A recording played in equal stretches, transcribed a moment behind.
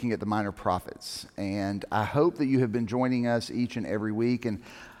at the minor prophets, and I hope that you have been joining us each and every week. And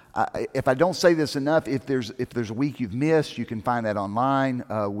if I don't say this enough, if there's a week you've missed, you can find that online.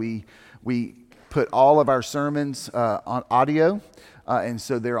 We put all of our sermons on audio, and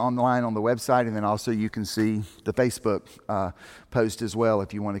so they're online on the website, and then also you can see the Facebook post as well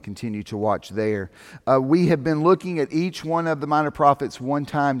if you want to continue to watch there. We have been looking at each one of the minor prophets one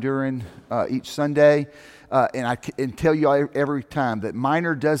time during each Sunday. And I can tell you every time that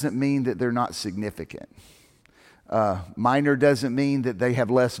minor doesn't mean that they're not significant. Minor doesn't mean that they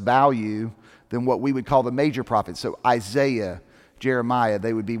have less value than what we would call the major prophets. So Isaiah, Jeremiah,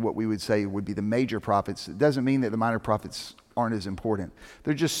 they would be what we would say would be the major prophets. It doesn't mean that the minor prophets aren't as important.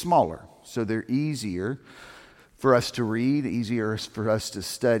 They're just smaller, so they're easier for us to read, easier for us to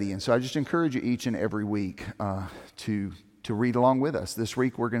study. And so I just encourage you each and every week to read along with us. This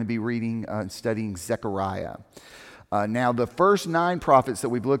week we're going to be reading and studying Zechariah. Now the first 9 prophets that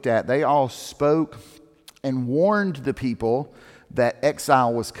we've looked at, they all spoke and warned the people that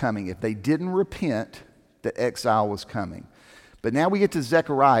exile was coming. If they didn't repent, that exile was coming. But now we get to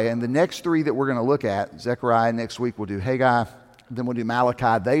Zechariah, and the next 3 that we're going to look at, Zechariah, next week we'll do Haggai, then we'll do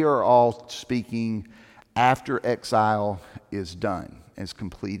Malachi. They are all speaking after exile is done, is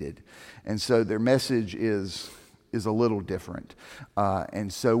completed. And so their message is a little different.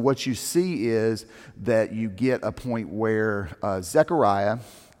 And so what you see is that you get a point where Zechariah,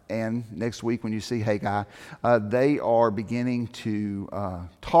 and next week when you see Haggai, they are beginning to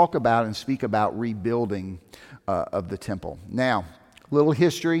talk about and speak about rebuilding of the temple. Now, little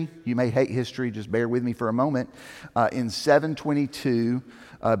history. You may hate history, just bear with me for a moment. In 722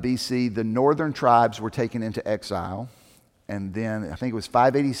 BC, the northern tribes were taken into exile. And then I think it was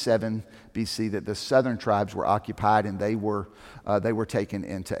 587 BC that the southern tribes were occupied, and they were taken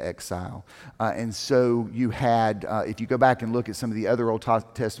into exile. And so you had, if you go back and look at some of the other Old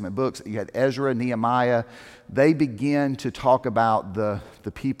Testament books, you had Ezra, Nehemiah. They begin to talk about the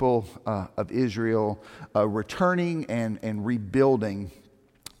people of Israel returning and rebuilding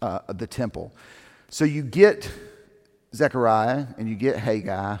the temple. So you get Zechariah and you get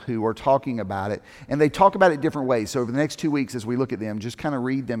Haggai who are talking about it, and they talk about it different ways. So over the next 2 weeks as we look at them, just kind of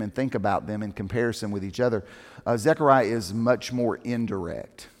read them and think about them in comparison with each other. Zechariah is much more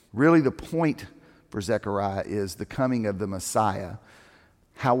indirect. Really the point for Zechariah is the coming of the Messiah.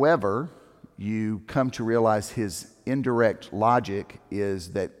 However, you come to realize his indirect logic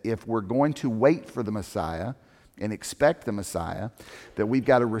is that if we're going to wait for the Messiah and expect the Messiah, that we've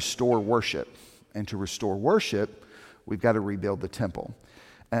got to restore worship. And to restore worship, we've got to rebuild the temple.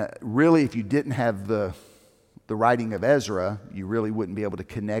 Really, if you didn't have the writing of Ezra, you really wouldn't be able to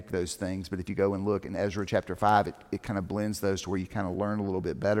connect those things. But if you go and look in Ezra chapter 5, it kind of blends those to where you kind of learn a little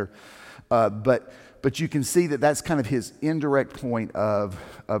bit better. But you can see that that's kind of his indirect point of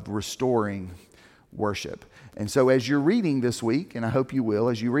restoring worship. And so as you're reading this week, and I hope you will,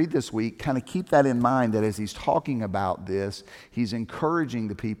 as you read this week, kind of keep that in mind, that as he's talking about this, he's encouraging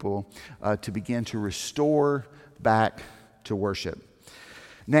the people to begin to restore back to worship.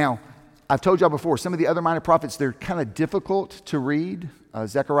 Now, I've told y'all before, some of the other minor prophets, they're kind of difficult to read.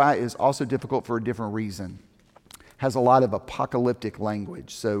 Zechariah is also difficult for a different reason. Has a lot of apocalyptic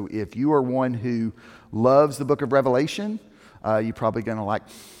language. So if you are one who loves the book of Revelation, you're probably going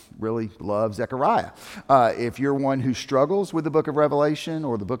to really love Zechariah. If you're one who struggles with the book of Revelation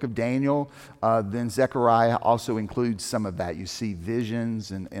or the book of Daniel, then Zechariah also includes some of that. You see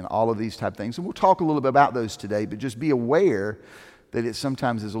visions and all of these type of things. And we'll talk a little bit about those today, but just be aware that it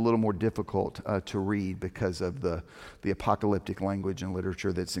sometimes is a little more difficult to read because of the apocalyptic language and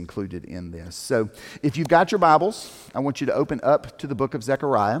literature that's included in this. So if you've got your Bibles, I want you to open up to the book of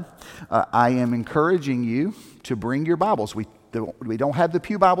Zechariah. I am encouraging you to bring your Bibles. We don't have the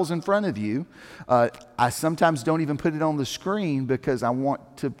pew Bibles in front of you. I sometimes don't even put it on the screen because I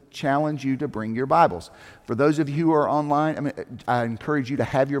want to challenge you to bring your Bibles. For those of you who are online, I encourage you to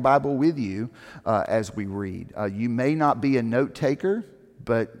have your Bible with you as we read. You may not be a note taker,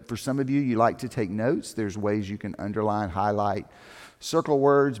 but for some of you, you like to take notes. There's ways you can underline, highlight, circle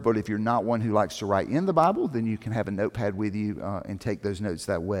words, but if you're not one who likes to write in the Bible, then you can have a notepad with you and take those notes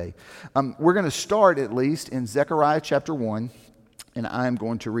that way. We're going to start at least in Zechariah chapter 1, and I'm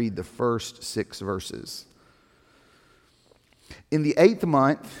going to read the first 6 verses. In the 8th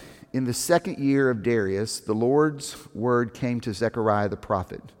month, in the 2nd year of Darius, the Lord's word came to Zechariah the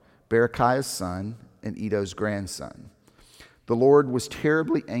prophet, Berechiah's son and Iddo's grandson. The Lord was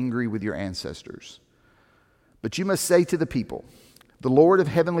terribly angry with your ancestors. But you must say to the people, the Lord of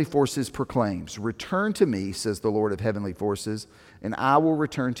heavenly forces proclaims, return to me, says the Lord of heavenly forces, and I will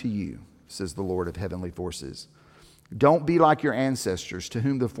return to you, says the Lord of heavenly forces. Don't be like your ancestors, to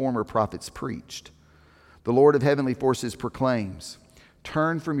whom the former prophets preached. The Lord of heavenly forces proclaims,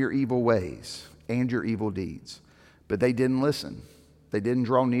 turn from your evil ways and your evil deeds. But they didn't listen. They didn't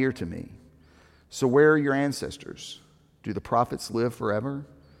draw near to me. So where are your ancestors? Do the prophets live forever?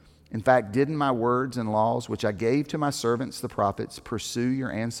 In fact, didn't my words and laws, which I gave to my servants the prophets, pursue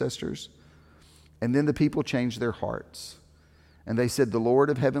your ancestors? And then the people changed their hearts. And they said, the Lord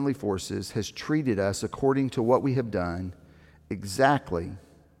of heavenly forces has treated us according to what we have done, exactly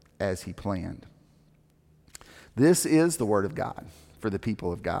as he planned. This is the word of God for the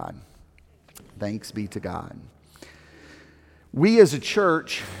people of God. Thanks be to God. We as a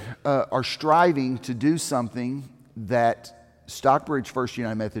church are striving to do something that Stockbridge First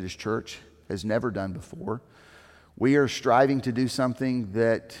United Methodist Church has never done before. We are striving to do something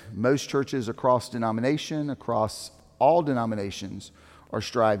that most churches across denomination, across all denominations, are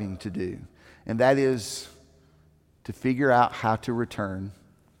striving to do. And that is to figure out how to return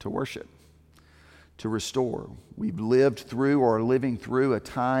to worship, to restore. We've lived through or are living through a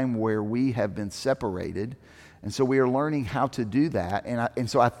time where we have been separated. And so we are learning how to do that. And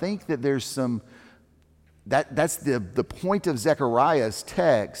so I think that there's some, that's the point of Zechariah's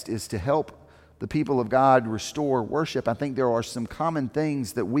text, is to help the people of God restore worship. I think there are some common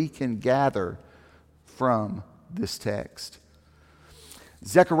things that we can gather from this text.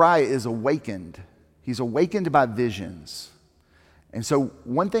 Zechariah is awakened. He's awakened by visions. And so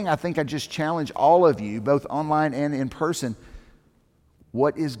one thing I think I just challenge all of you, both online and in person,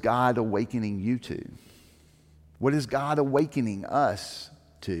 what is God awakening you to? What is God awakening us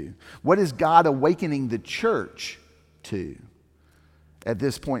to? What is God awakening the church to at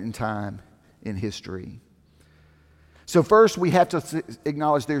this point in time in history? So first we have to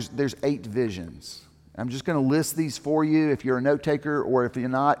acknowledge there's 8 visions. I'm just going to list these for you. If you're a note taker or if you're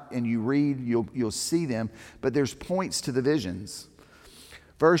not and you read, you'll see them. But there's points to the visions.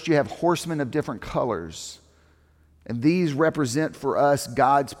 First, you have horsemen of different colors. And these represent for us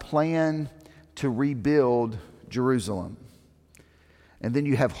God's plan to rebuild Jerusalem. And then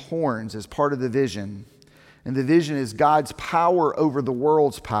you have horns as part of the vision. And the vision is God's power over the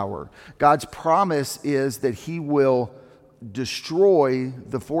world's power. God's promise is that he will destroy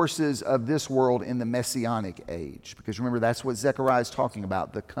the forces of this world in the Messianic age. Because remember, that's what Zechariah is talking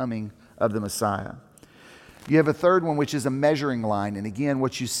about, the coming of the Messiah. You have a third one, which is a measuring line. And again,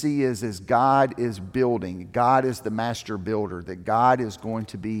 what you see is God is building. God is the master builder, that God is going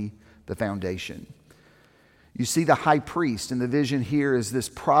to be the foundation. You see the high priest, and the vision here is this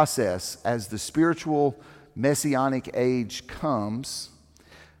process as the spiritual Messianic age comes,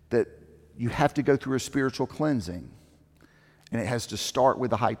 that you have to go through a spiritual cleansing. And it has to start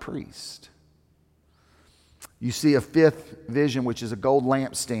with the high priest. You see a fifth vision, which is a gold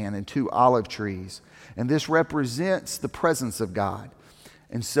lampstand and 2 olive trees. And this represents the presence of God.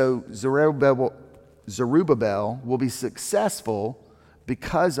 And so Zerubbabel will be successful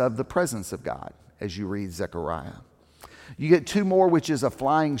because of the presence of God, as you read Zechariah. You get 2 more, which is a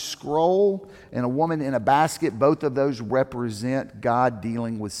flying scroll and a woman in a basket. Both of those represent God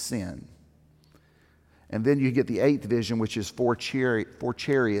dealing with sin. And then you get the 8th vision, which is 4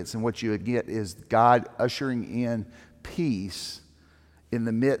 chariots. And what you get is God ushering in peace in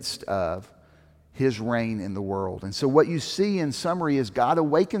the midst of his reign in the world. And so what you see in summary is God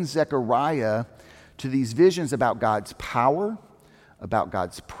awakens Zechariah to these visions about God's power, about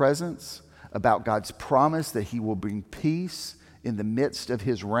God's presence, about God's promise that he will bring peace in the midst of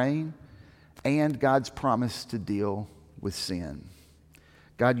his reign, and God's promise to deal with sin.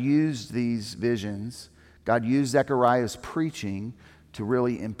 God used these visions. God used Zechariah's preaching to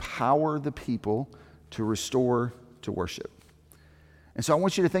really empower the people to restore to worship. And so I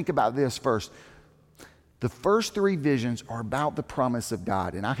want you to think about this first. The first 3 visions are about the promise of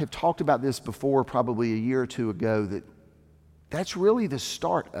God. And I have talked about this before, probably a year or 2 ago, that's really the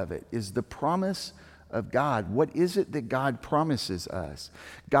start of it, is the promise of God. What is it that God promises us?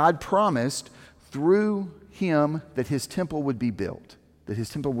 God promised through him that his temple would be built, that his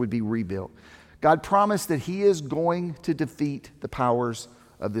temple would be rebuilt. God promised that he is going to defeat the powers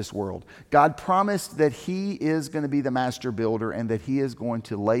of this world. God promised that he is going to be the master builder and that he is going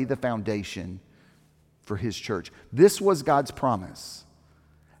to lay the foundation for his church. This was God's promise.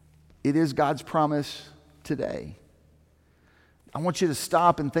 It is God's promise today. I want you to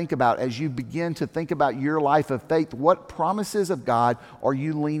stop and think about, as you begin to think about your life of faith, what promises of God are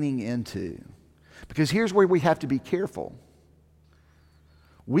you leaning into? Because here's where we have to be careful.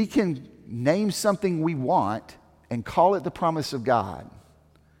 We can name something we want and call it the promise of God.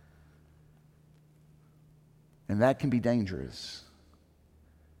 And that can be dangerous.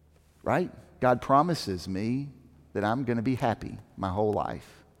 Right? God promises me that I'm going to be happy my whole life.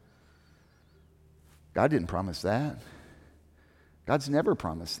 God didn't promise that. God's never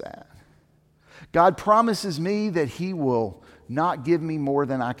promised that. God promises me that He will not give me more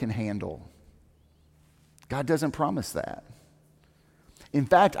than I can handle. God doesn't promise that. In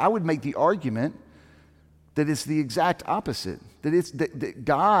fact, I would make the argument that it's the exact opposite. That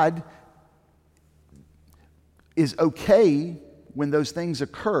God is okay when those things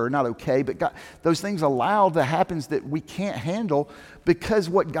occur. Not okay, but God, those things allow the happens that we can't handle, because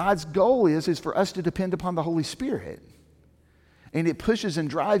what God's goal is for us to depend upon the Holy Spirit. And it pushes and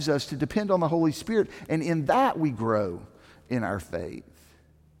drives us to depend on the Holy Spirit. And in that we grow in our faith.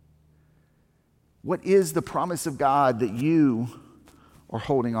 What is the promise of God that you are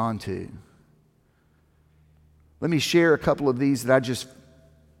holding on to? Let me share a couple of these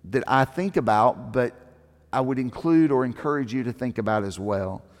that I think about, but I would include or encourage you to think about as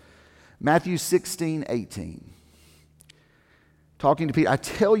well. Matthew 16:18. Talking to Peter, I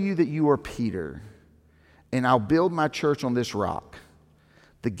tell you that you are Peter, and I'll build my church on this rock.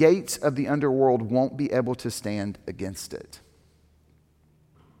 The gates of the underworld won't be able to stand against it.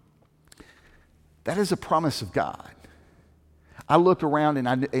 That is a promise of God. I look around and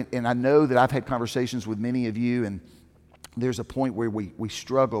I know that I've had conversations with many of you, and there's a point where we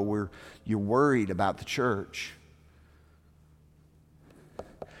struggle, where you're worried about the church.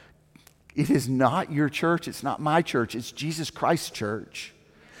 It is not your church. It's not my church. It's Jesus Christ's church.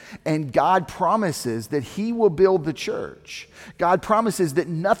 And God promises that He will build the church. God promises that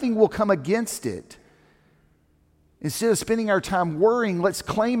nothing will come against it. Instead of spending our time worrying, let's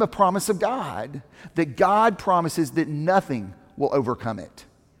claim a promise of God. That God promises that nothing will overcome it.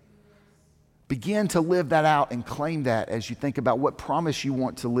 Begin to live that out and claim that as you think about what promise you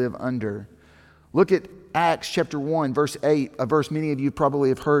want to live under. Look at Acts chapter 1, verse 8, a verse many of you probably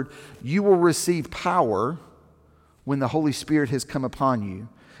have heard. You will receive power when the Holy Spirit has come upon you,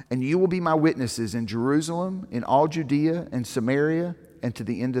 and you will be my witnesses in Jerusalem, in all Judea and Samaria, and to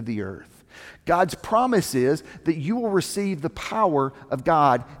the end of the earth. God's promise is that you will receive the power of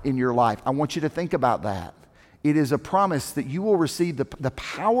God in your life. I want you to think about that. It is a promise that you will receive the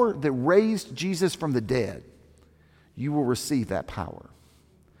power that raised Jesus from the dead. You will receive that power.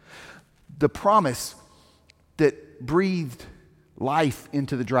 The promise that breathed life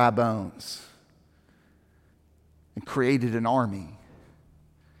into the dry bones and created an army.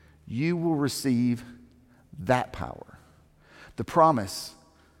 You will receive that power. The promise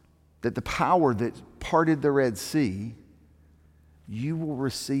that the power that parted the Red Sea, you will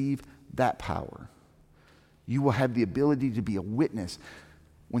receive that power. You will have the ability to be a witness.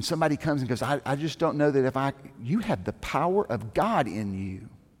 When somebody comes and goes, I just don't know that you have the power of God in you.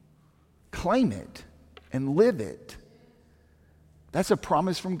 Claim it and live it. That's a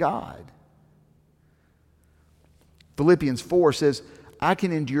promise from God. Philippians 4 says, I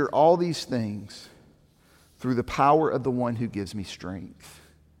can endure all these things through the power of the one who gives me strength.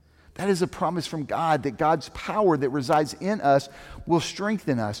 That is a promise from God, that God's power that resides in us will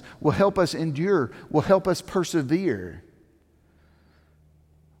strengthen us, will help us endure, will help us persevere.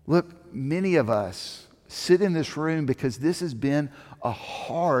 Look, many of us sit in this room because this has been a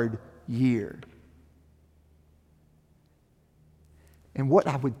hard year. And what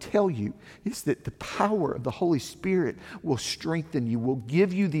I would tell you is that the power of the Holy Spirit will strengthen you, will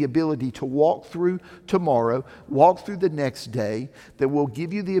give you the ability to walk through tomorrow, walk through the next day, that will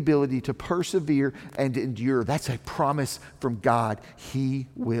give you the ability to persevere and endure. That's a promise from God. He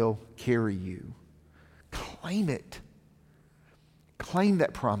will carry you. Claim it. Claim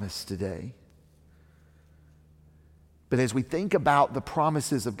that promise today. But as we think about the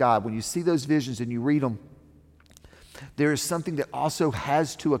promises of God, when you see those visions and you read them, there is something that also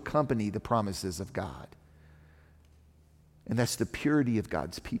has to accompany the promises of God. And that's the purity of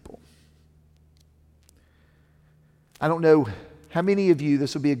God's people. I don't know how many of you,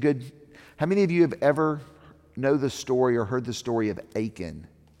 how many of you have ever know the story or heard the story of Achan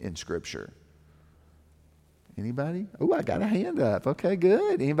in Scripture? Anybody? Oh, I got a hand up. Okay,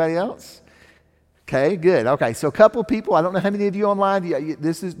 good. Anybody else? Okay, good. Okay, so a couple of people, I don't know how many of you online,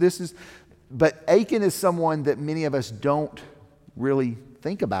 but Achan is someone that many of us don't really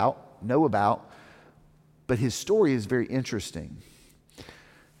think about, know about, but his story is very interesting.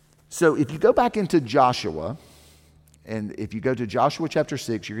 So if you go back into Joshua, and if you go to Joshua chapter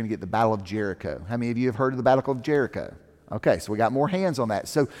 6, you're going to get the Battle of Jericho. How many of you have heard of the Battle of Jericho? Okay, so we got more hands on that.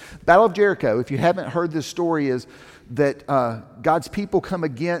 So Battle of Jericho, if you haven't heard this story, is that God's people come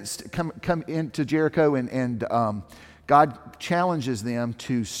into Jericho, and God challenges them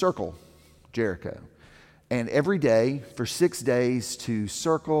to circle Jericho. And every day, for 6 days, to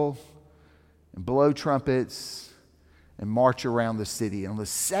circle and blow trumpets and march around the city. And on the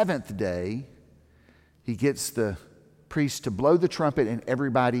seventh day, he gets the priest to blow the trumpet and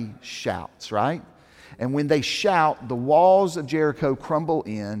everybody shouts, right? And when they shout, the walls of Jericho crumble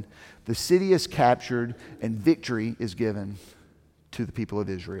in, the city is captured, and victory is given to the people of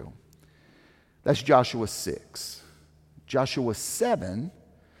Israel. That's Joshua 6. Joshua 7,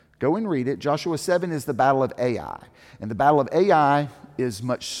 go and read it. Joshua 7 is the Battle of Ai. And the Battle of Ai is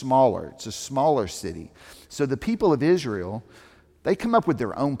much smaller. It's a smaller city. So the people of Israel, they come up with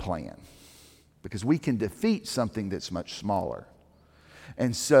their own plan because we can defeat something that's much smaller.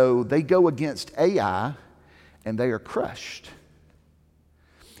 And so they go against Ai and they are crushed.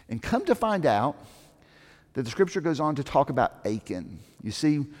 And come to find out that the scripture goes on to talk about Achan. You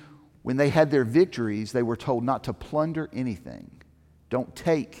see, when they had their victories, they were told not to plunder anything. Don't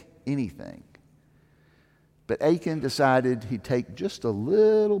take anything. But Achan decided he'd take just a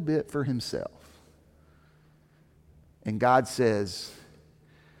little bit for himself. And God says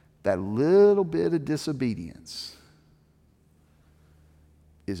that little bit of disobedience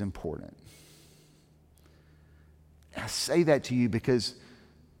is important. I say that to you because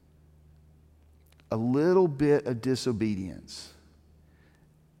a little bit of disobedience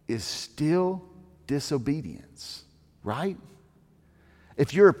is still disobedience, right?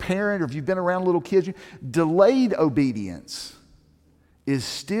 If you're a parent or if you've been around little kids, delayed obedience is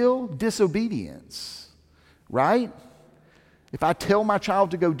still disobedience, right? If I tell my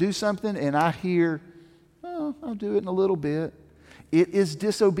child to go do something and I hear, oh, I'll do it in a little bit, it is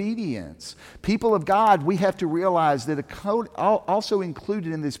disobedience. People of God, we have to realize that also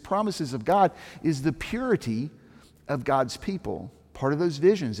included in these promises of God is the purity of God's people. Part of those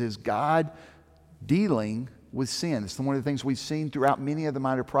visions is God dealing with sin. It's one of the things we've seen throughout many of the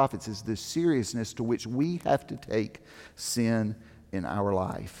minor prophets is the seriousness to which we have to take sin in our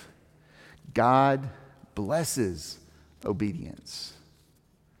life. God blesses obedience.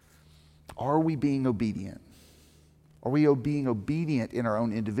 Are we being obedient? Are we being obedient in our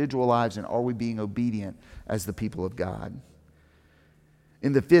own individual lives, and are we being obedient as the people of God?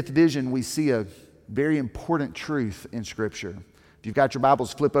 In the fifth vision, we see a very important truth in Scripture. If you've got your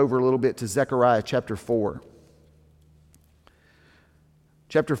Bibles, flip over a little bit to Zechariah chapter 4.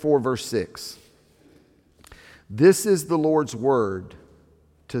 Chapter 4, verse 6. This is the Lord's word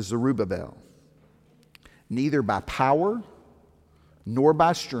to Zerubbabel. Neither by power nor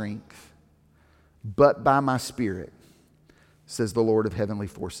by strength, but by my Spirit, says the Lord of heavenly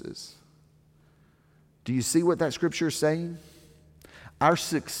forces. Do you see what that scripture is saying? Our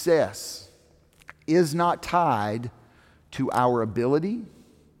success is not tied to our ability.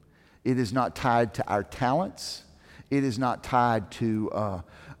 It is not tied to our talents. It is not tied to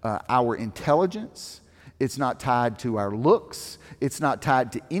our intelligence. It's not tied to our looks. It's not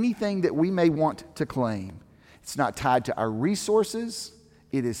tied to anything that we may want to claim. It's not tied to our resources.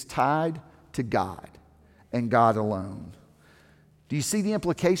 It is tied to God and God alone. Do you see the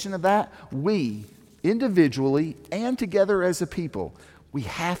implication of that? We, individually and together as a people, we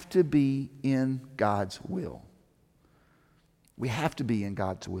have to be in God's will. We have to be in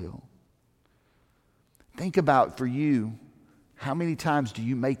God's will. Think about, for you, how many times do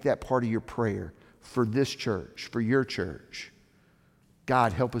you make that part of your prayer for this church, for your church?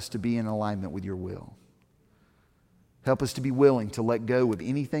 God, help us to be in alignment with your will. Help us to be willing to let go of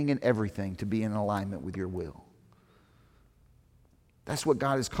anything and everything to be in alignment with your will. That's what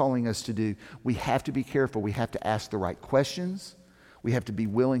God is calling us to do. We have to be careful. We have to ask the right questions. We have to be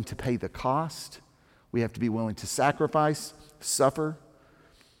willing to pay the cost. We have to be willing to sacrifice, suffer.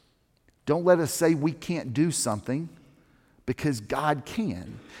 Don't let us say we can't do something because God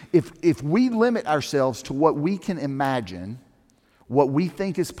can. If we limit ourselves to what we can imagine, what we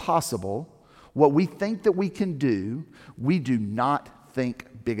think is possible, what we think that we can do, we do not think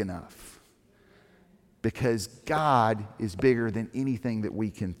big enough. Because God is bigger than anything that we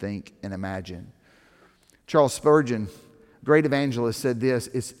can think and imagine. Charles Spurgeon, great evangelist, said this,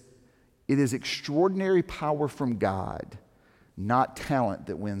 it is extraordinary power from God, not talent,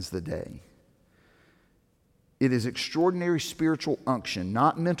 that wins the day. It is extraordinary spiritual unction,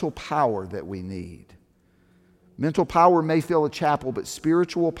 not mental power, that we need. Mental power may fill a chapel, but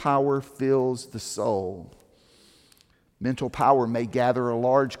spiritual power fills the soul. Mental power may gather a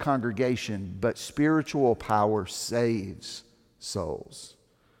large congregation, but spiritual power saves souls.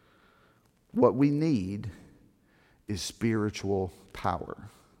 What we need is spiritual power.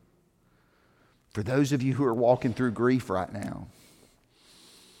 For those of you who are walking through grief right now,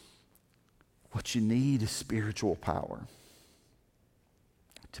 what you need is spiritual power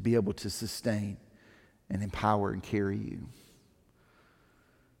to be able to sustain and empower and carry you.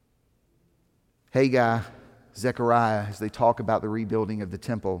 Haggai Zechariah, as they talk about the rebuilding of the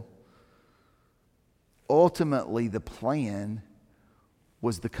temple, ultimately the plan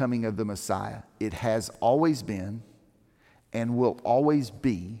was the coming of the Messiah. It has always been and will always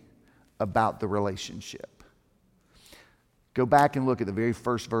be about the relationship. Go back and look at the very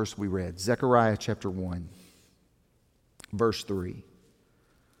first verse we read, Zechariah chapter 1, verse 3.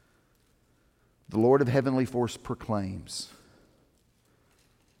 The Lord of heavenly force proclaims,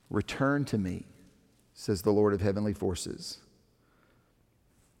 "Return to me, says the Lord of heavenly forces,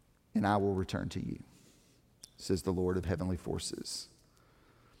 and I will return to you," says the Lord of heavenly forces.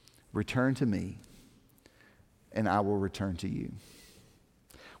 Return to me, and I will return to you.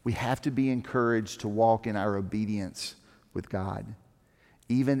 We have to be encouraged to walk in our obedience with God,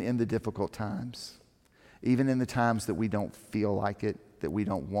 even in the difficult times, even in the times that we don't feel like it, that we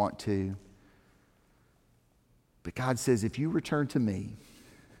don't want to. But God says, if you return to me,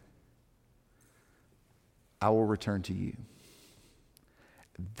 I will return to you.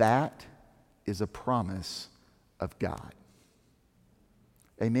 That is a promise of God.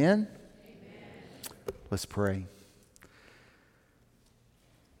 Amen? Amen. Let's pray.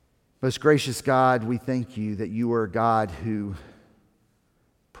 Most gracious God, we thank you that you are a God who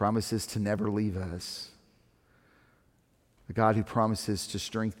promises to never leave us, a God who promises to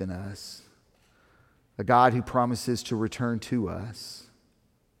strengthen us, a God who promises to return to us,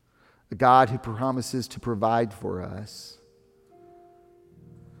 a God who promises to provide for us.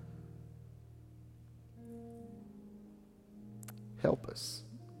 Help us.